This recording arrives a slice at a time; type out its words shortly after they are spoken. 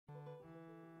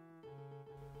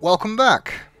Welcome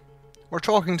back. We're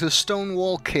talking to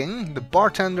Stonewall King, the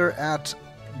bartender at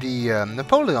the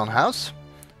Napoleon House.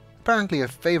 Apparently a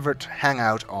favorite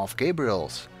hangout of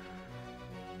Gabriel's.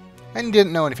 And he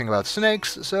didn't know anything about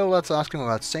snakes, so let's ask him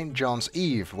about St. John's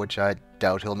Eve, which I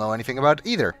doubt he'll know anything about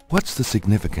either. What's the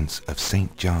significance of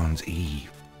St. John's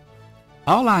Eve?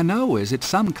 All I know is it's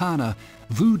some kind of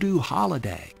voodoo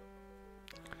holiday.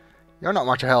 You're not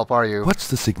much help, are you? What's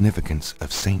the significance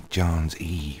of St. John's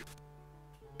Eve?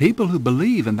 People who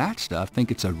believe in that stuff think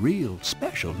it's a real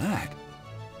special night.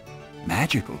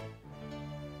 Magical.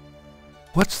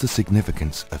 What's the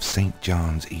significance of St.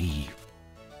 John's Eve?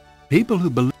 People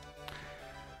who believe...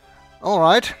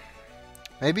 Alright.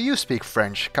 Maybe you speak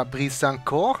French. Caprice sans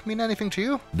corps mean anything to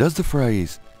you? Does the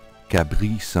phrase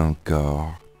Caprice sans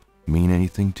corps mean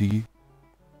anything to you?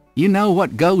 You know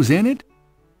what goes in it?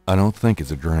 I don't think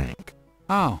it's a drink.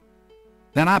 Oh.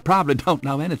 Then I probably don't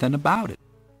know anything about it.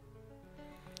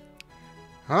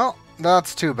 Well,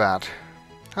 that's too bad.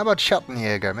 How about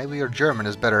Schattenjäger? Maybe your German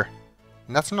is better.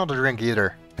 And that's not a drink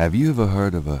either. Have you ever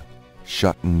heard of a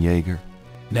Schattenjäger?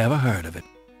 Never heard of it.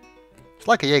 It's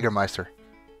like a Jägermeister.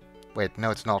 Wait,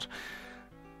 no it's not.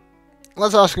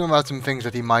 Let's ask him about some things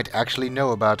that he might actually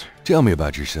know about. Tell me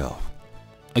about yourself.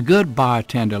 A good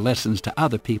bartender listens to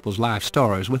other people's life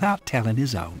stories without telling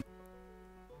his own.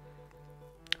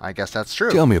 I guess that's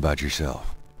true. Tell me about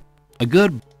yourself. A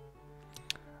good...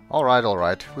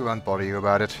 Alright. We won't bother you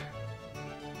about it.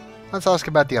 Let's ask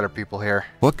about the other people here.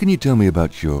 What can you tell me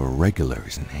about your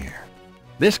regulars in here?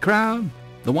 This crowd,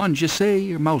 the ones you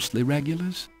see, are mostly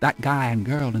regulars. That guy and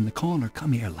girl in the corner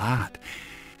come here a lot.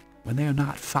 When they're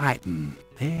not fighting,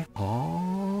 they're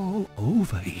all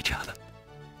over each other.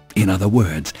 In other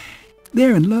words,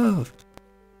 they're in love.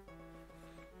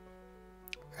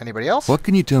 Anybody else? What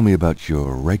can you tell me about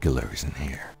your regulars in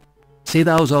here? See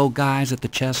those old guys at the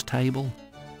chess table?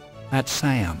 That's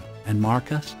Sam and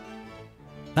Marcus.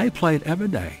 They played every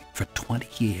day for 20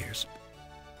 years.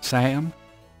 Sam,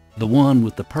 the one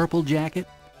with the purple jacket,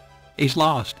 he's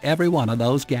lost every one of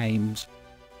those games.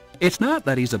 It's not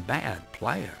that he's a bad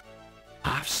player.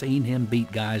 I've seen him beat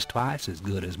guys twice as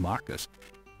good as Marcus.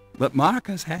 But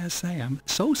Marcus has Sam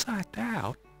so psyched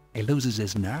out, he loses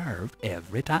his nerve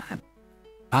every time.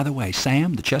 By the way,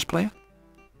 Sam, the chess player,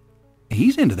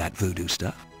 he's into that voodoo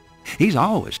stuff. He's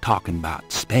always talking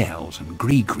about spells and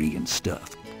gree-gree and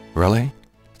stuff. Really?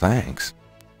 Thanks.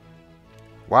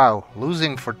 Wow,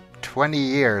 losing for 20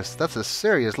 years. That's a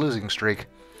serious losing streak.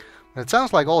 It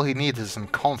sounds like all he needs is some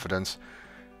confidence.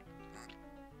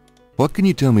 What can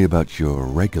you tell me about your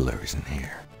regulars in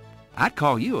here? I'd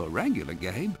call you a regular,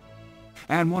 Gabe.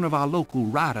 And one of our local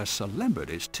writer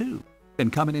celebrities, too.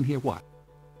 Been coming in here, what,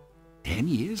 10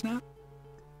 years now?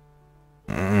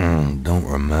 Don't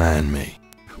remind me.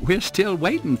 We're still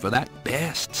waiting for that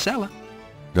bestseller.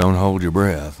 Don't hold your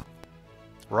breath.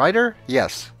 Writer?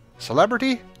 Yes.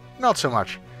 Celebrity? Not so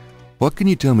much. What can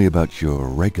you tell me about your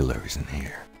regulars in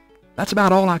here? That's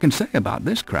about all I can say about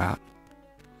this crowd.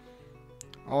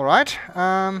 Alright,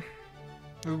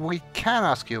 we can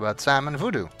ask you about Sam and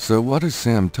voodoo. So what has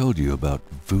Sam told you about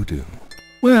voodoo?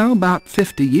 Well, about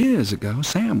 50 years ago,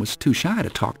 Sam was too shy to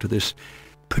talk to this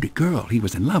pretty girl he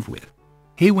was in love with.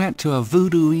 He went to a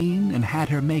voodooine and had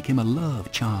her make him a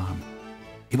love charm.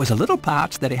 It was a little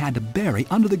pouch that he had to bury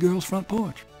under the girl's front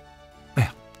porch.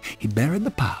 Well, he buried the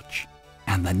pouch,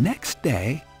 and the next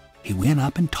day, he went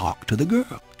up and talked to the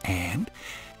girl. And,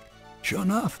 sure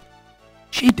enough,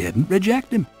 she didn't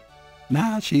reject him.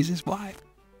 Now she's his wife.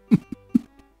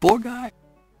 Poor guy.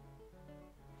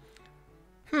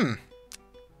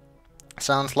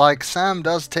 Sounds like Sam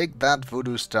does take that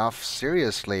voodoo stuff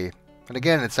seriously. And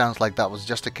again, it sounds like that was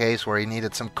just a case where he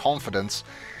needed some confidence.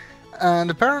 And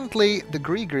apparently, the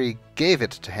Gree gave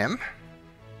it to him.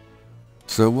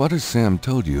 So what has Sam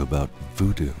told you about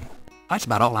voodoo? That's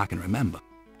about all I can remember.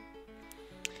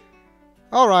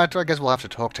 Alright, I guess we'll have to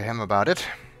talk to him about it.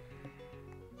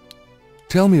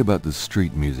 Tell me about the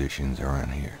street musicians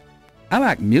around here. I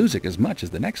like music as much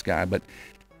as the next guy, but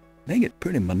they get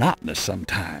pretty monotonous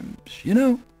sometimes, you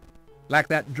know? Like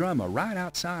that drummer right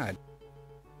outside.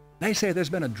 They say there's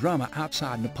been a drummer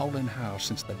outside Napoleon House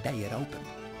since the day it opened.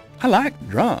 I like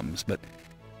drums, but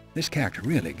this character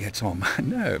really gets on my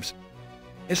nerves.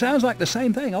 It sounds like the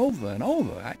same thing over and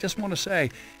over. I just want to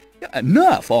say,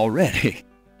 enough already.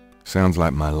 Sounds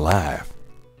like my life.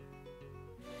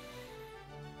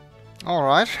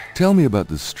 Alright. Tell me about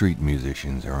the street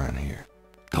musicians around here.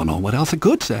 Don't know what else I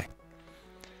could say.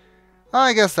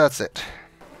 I guess that's it.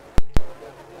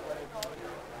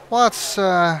 Let's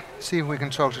see if we can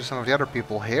talk to some of the other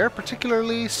people here,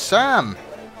 particularly Sam.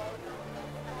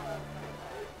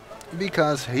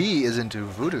 because he is into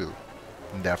voodoo,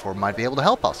 and therefore might be able to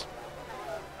help us.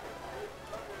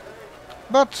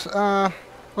 But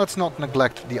let's not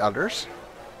neglect the others.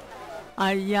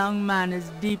 A young man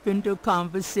is deep into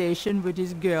conversation with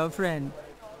his girlfriend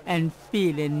and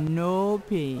feeling no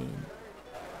pain.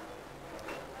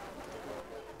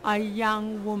 A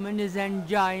young woman is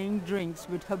enjoying drinks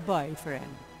with her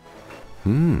boyfriend.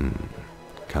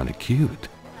 Kinda cute.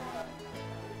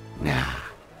 Nah.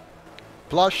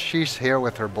 Plus, she's here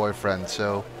with her boyfriend,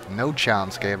 so no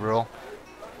chance, Gabriel.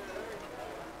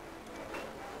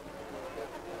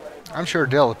 I'm sure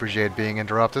they'll appreciate being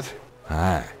interrupted.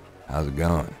 Hi. How's it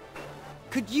going?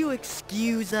 Could you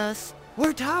excuse us?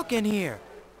 We're talking here.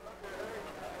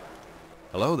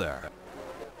 Hello there.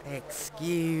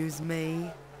 Excuse me?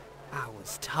 I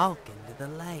was talking to the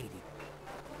lady.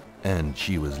 And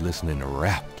she was listening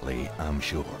raptly, I'm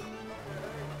sure.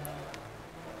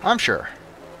 I'm sure.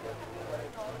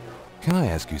 Can I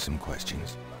ask you some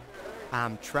questions?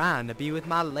 I'm trying to be with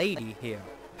my lady here,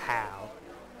 pal.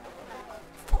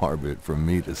 Far be it from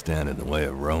me to stand in the way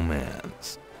of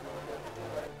romance.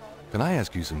 Can I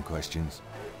ask you some questions?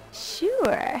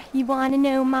 Sure. You want to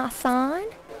know my son?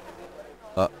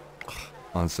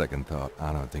 On second thought,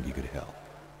 I don't think you could help.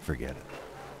 Forget it.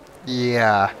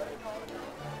 Yeah.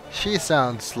 She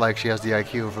sounds like she has the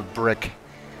IQ of a brick.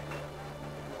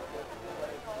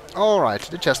 Alright,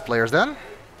 the chess players then.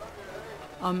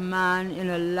 A man in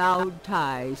a loud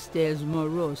tie stares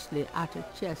morosely at a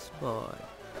chessboard.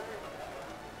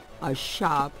 A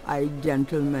sharp-eyed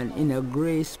gentleman in a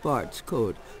grey sports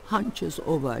coat hunches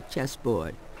over a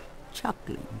chessboard,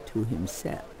 chuckling to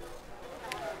himself.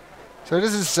 So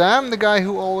this is Sam, the guy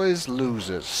who always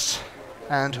loses,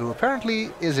 and who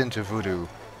apparently is into voodoo.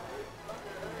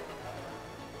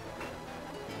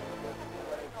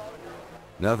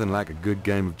 Nothing like a good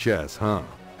game of chess, huh?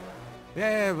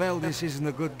 Yeah, well, this isn't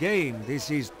a good game. This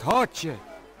is torture.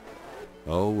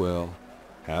 Oh well.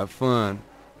 Have fun.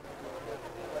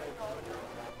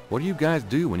 What do you guys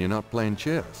do when you're not playing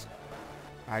chess?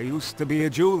 I used to be a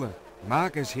jeweler.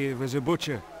 Marcus here was a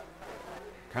butcher.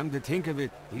 Come to think of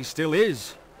it, he still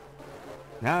is.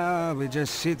 Now we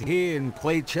just sit here and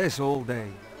play chess all day.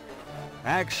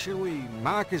 Actually,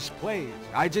 Marcus plays.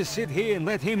 I just sit here and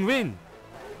let him win.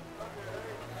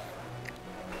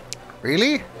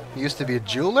 Really? You used to be a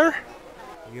jeweler?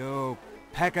 You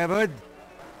packabud.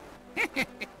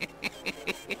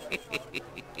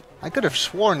 I could have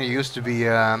sworn you used to be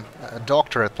a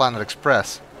doctor at Planet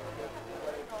Express.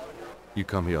 You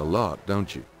come here a lot,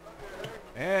 don't you?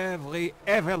 Every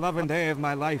ever-loving day of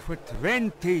my life for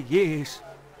 20 years.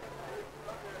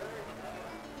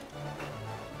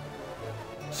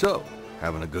 So,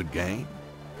 having a good game?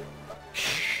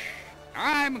 Shh.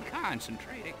 I'm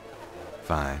concentrating.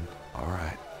 Fine. All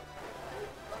right.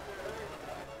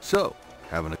 So,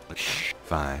 having a... Shh.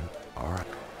 Fine. All right.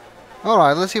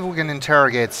 Alright, let's see if we can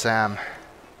interrogate Sam.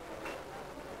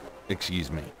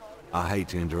 Excuse me. I hate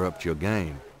to interrupt your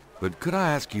game, but could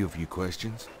I ask you a few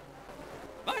questions?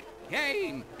 What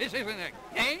game? This isn't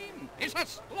a game. It's a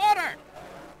slaughter.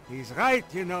 He's right,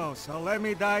 you know, so let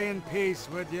me die in peace,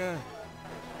 would you?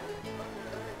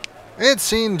 It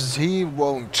seems he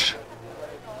won't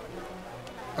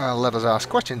let us ask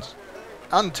questions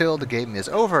until the game is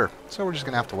over, so we're just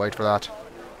gonna have to wait for that.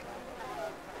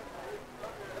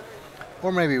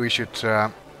 Or maybe we should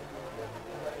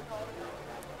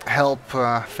help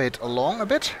Fate along a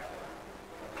bit.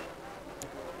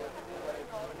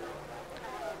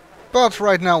 But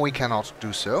right now we cannot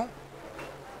do so.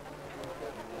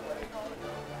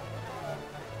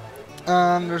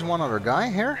 There's one other guy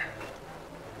here.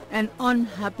 An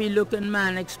unhappy-looking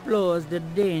man explores the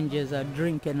dangers of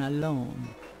drinking alone.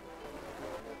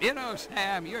 You know,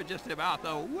 Sam, you're just about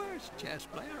the worst chess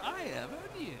player I ever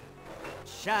knew.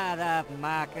 Shut up,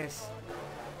 Marcus.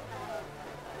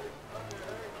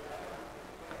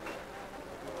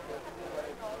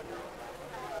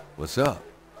 What's up?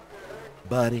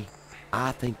 Buddy,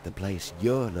 I think the place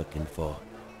you're looking for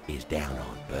is down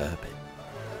on Bourbon.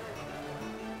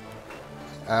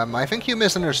 I think you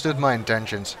misunderstood my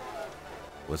intentions.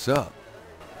 What's up?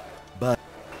 But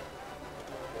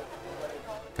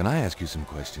Can I ask you some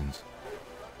questions?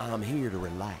 I'm here to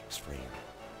relax, friend.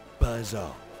 Buzz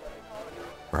off.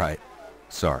 Right.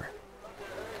 Sorry.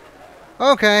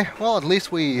 Okay, well at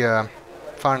least we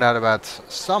found out about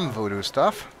some voodoo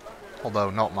stuff. Although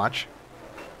not much.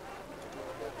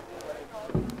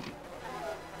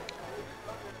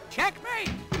 Checkmate!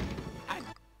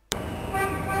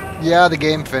 Yeah, the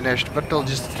game finished, but they'll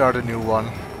just start a new one.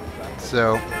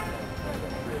 So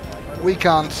we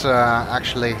can't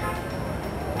actually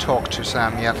talk to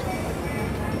Sam yet.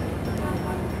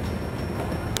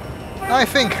 I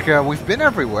think we've been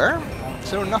everywhere,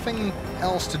 so nothing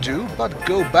else to do but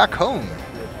go back home.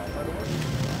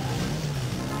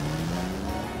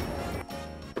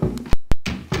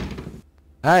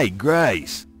 Hey,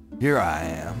 Grace. Here I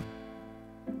am.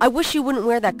 I wish you wouldn't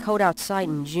wear that coat outside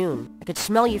in June. I could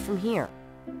smell you from here.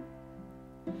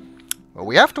 Well,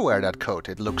 we have to wear that coat.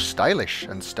 It looks stylish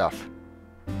and stuff.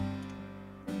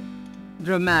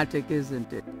 Dramatic,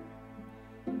 isn't it?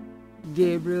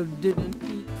 Gabriel didn't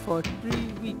eat for 3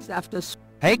 weeks after...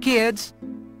 Hey, kids.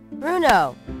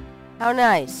 Bruno! How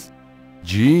nice.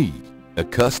 Gee, a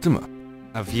customer.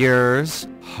 Of yours?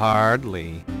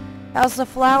 Hardly. How's the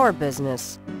flower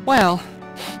business? Well,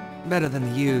 better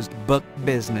than the used book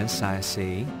business, I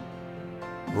see.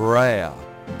 Rare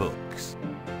books.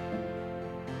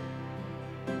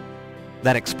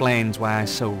 That explains why I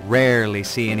so rarely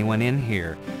see anyone in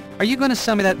here. Are you going to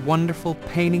sell me that wonderful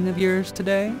painting of yours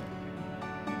today?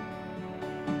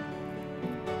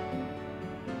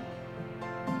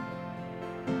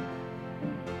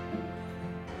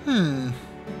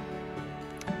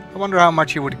 I wonder how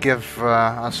much you would give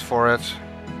us for it.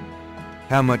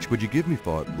 How much would you give me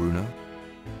for it, Bruno?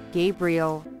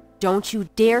 Gabriel, don't you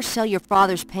dare sell your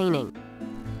father's painting.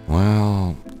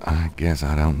 Well, I guess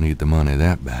I don't need the money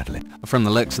that badly. From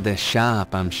the looks of this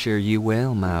shop, I'm sure you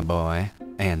will, my boy.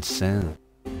 And soon.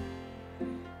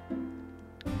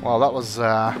 Well, that was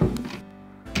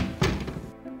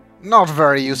not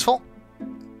very useful.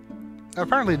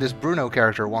 Apparently this Bruno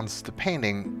character wants the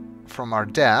painting from our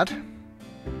dad.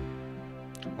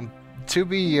 To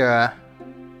be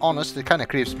honest, it kind of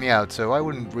creeps me out, so I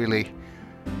wouldn't really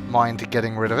mind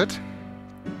getting rid of it.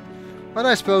 But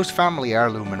I suppose family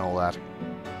heirloom and all that.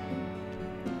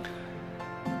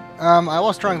 I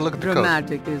was trying to look at the code.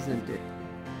 Dramatic, isn't it?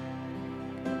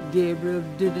 Gabriel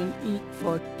didn't eat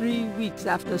for 3 weeks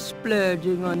after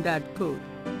splurging on that coat.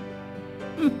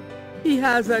 He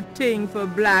has a thing for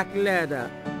black leather.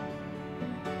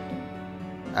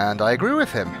 And I agree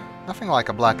with him. Nothing like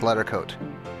a black leather coat.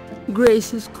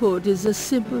 Grace's coat is a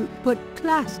simple but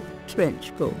classic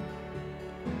trench coat.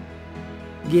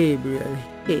 Gabriel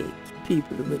hates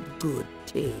people with good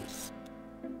taste.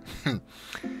 Now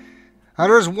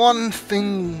there's one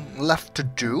thing left to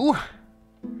do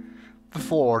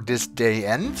before this day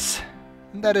ends,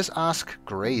 and that is ask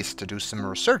Grace to do some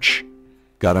research.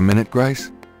 Got a minute,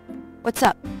 Grace? What's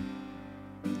up?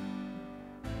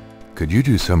 Could you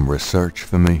do some research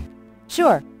for me?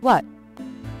 Sure, what?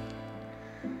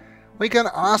 We can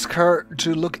ask her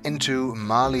to look into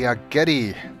Malia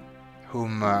Getty,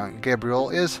 whom Gabriel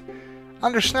is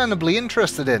understandably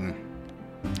interested in.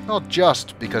 Not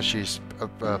just because she's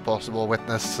a possible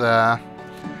witness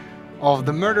of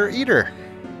the murder either.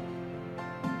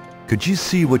 Could you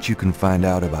see what you can find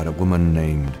out about a woman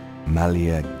named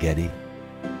Malia Getty?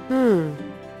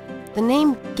 The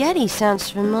name Getty sounds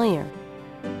familiar.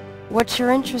 What's your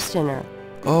interest in her?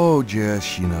 Oh,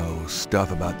 just, you know,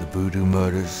 stuff about the voodoo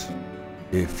murders.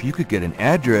 If you could get an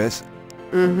address...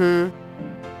 They're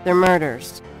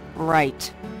murders.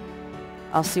 Right.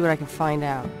 I'll see what I can find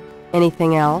out.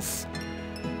 Anything else?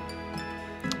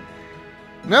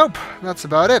 Nope, that's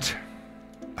about it.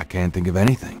 I can't think of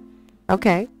anything.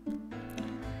 Okay.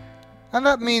 And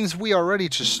that means we are ready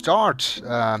to start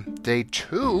day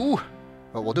 2.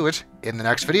 But we'll do it in the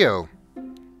next video.